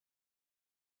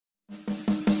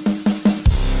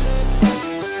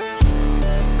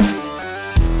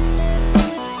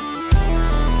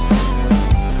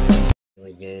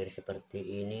mujair seperti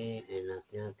ini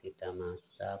enaknya kita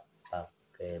masak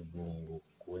pakai bumbu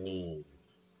kuning.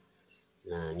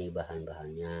 Nah, ini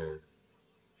bahan-bahannya: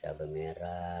 cabai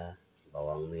merah,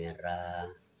 bawang merah,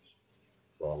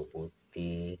 bawang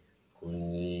putih,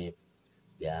 kunyit,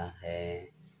 jahe,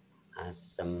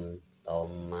 asem,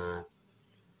 tomat,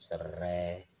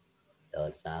 serai,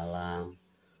 daun salam,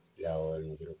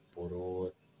 daun jeruk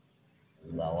purut,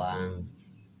 bawang,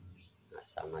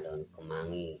 sama daun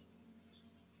kemangi.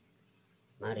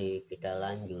 Mari kita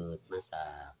lanjut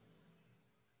masak.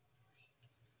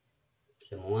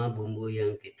 Semua bumbu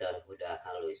yang kita sudah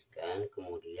haluskan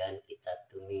kemudian kita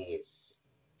tumis.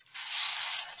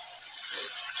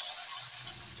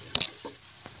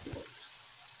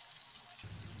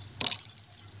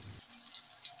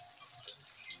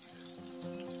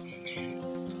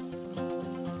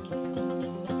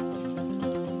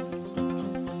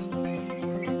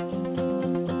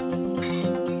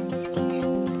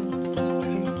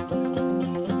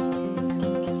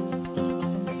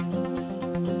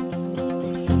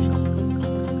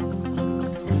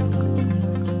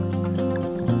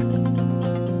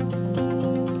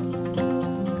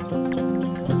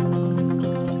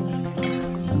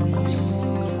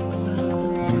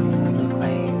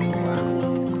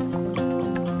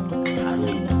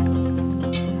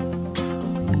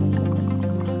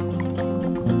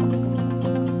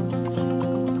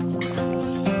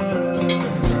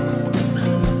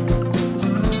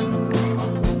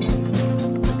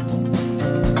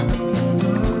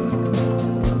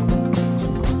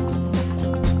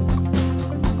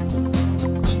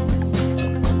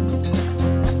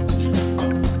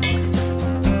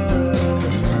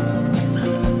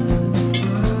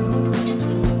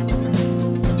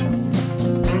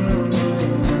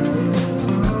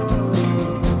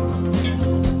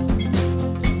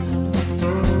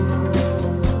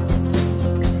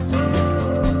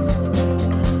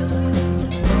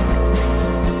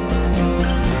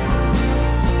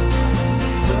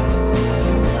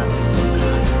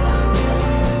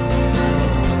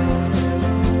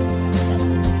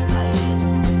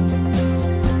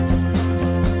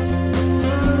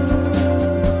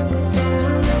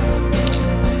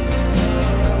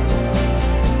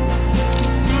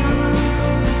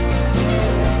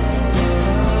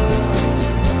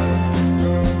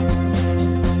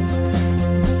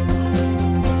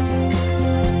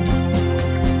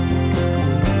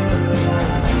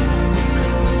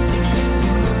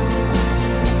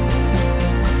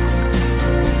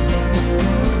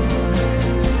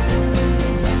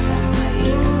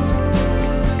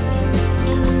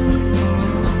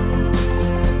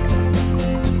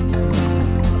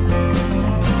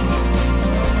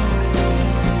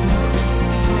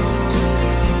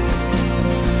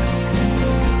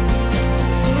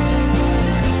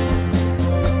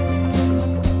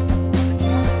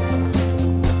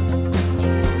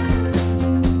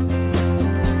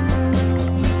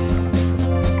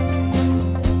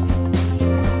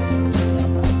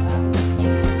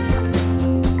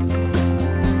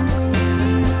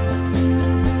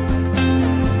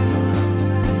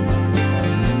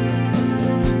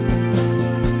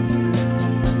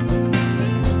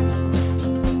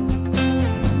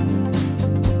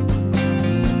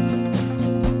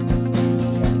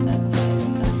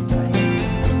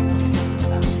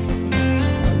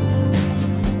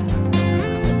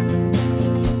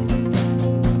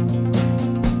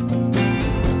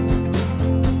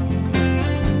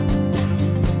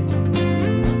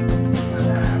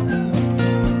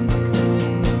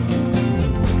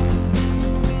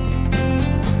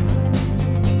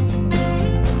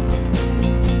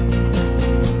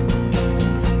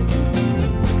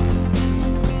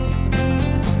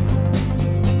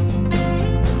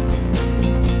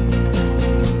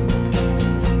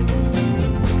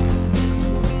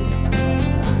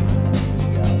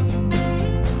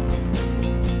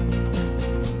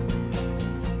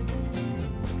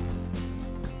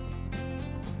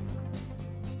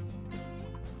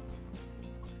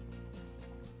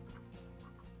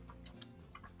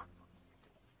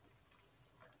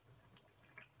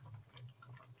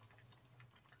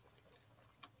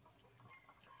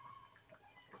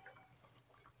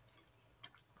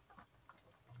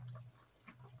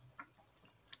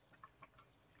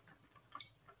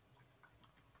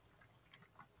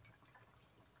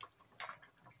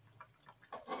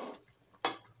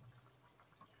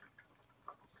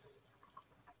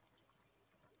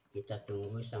 Kita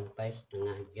tunggu sampai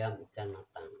setengah jam ikan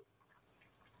matang.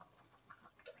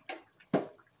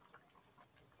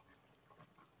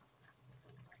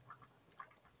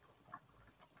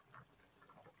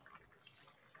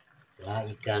 Setelah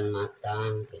ikan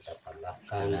matang,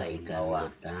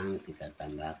 kita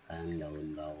tambahkan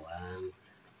daun bawang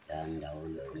dan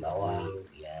daun bawang,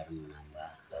 biar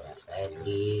menambah daun rasa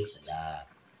seledri, sedap.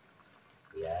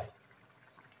 biar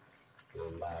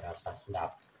nambah rasa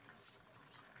sedap.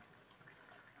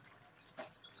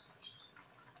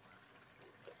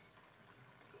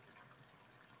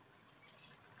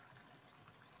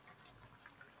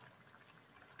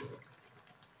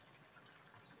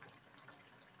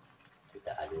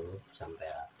 Kita aduk sampai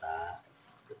rata.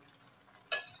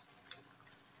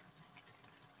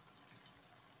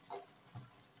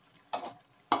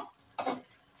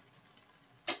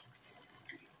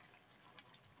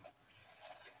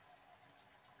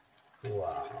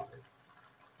 Wow,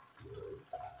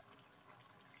 mantap.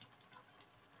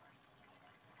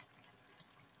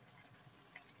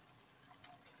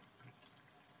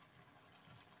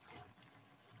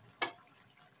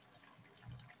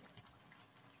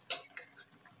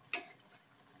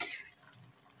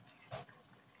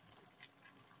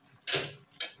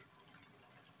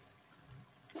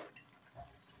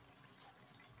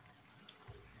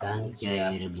 Ikan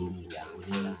Cair bumbu yang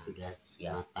sudah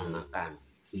siap makan,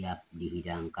 siap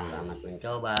dihidangkan. Selamat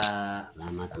mencoba.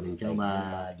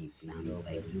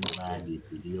 Sampai jumpa di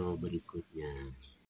video berikutnya.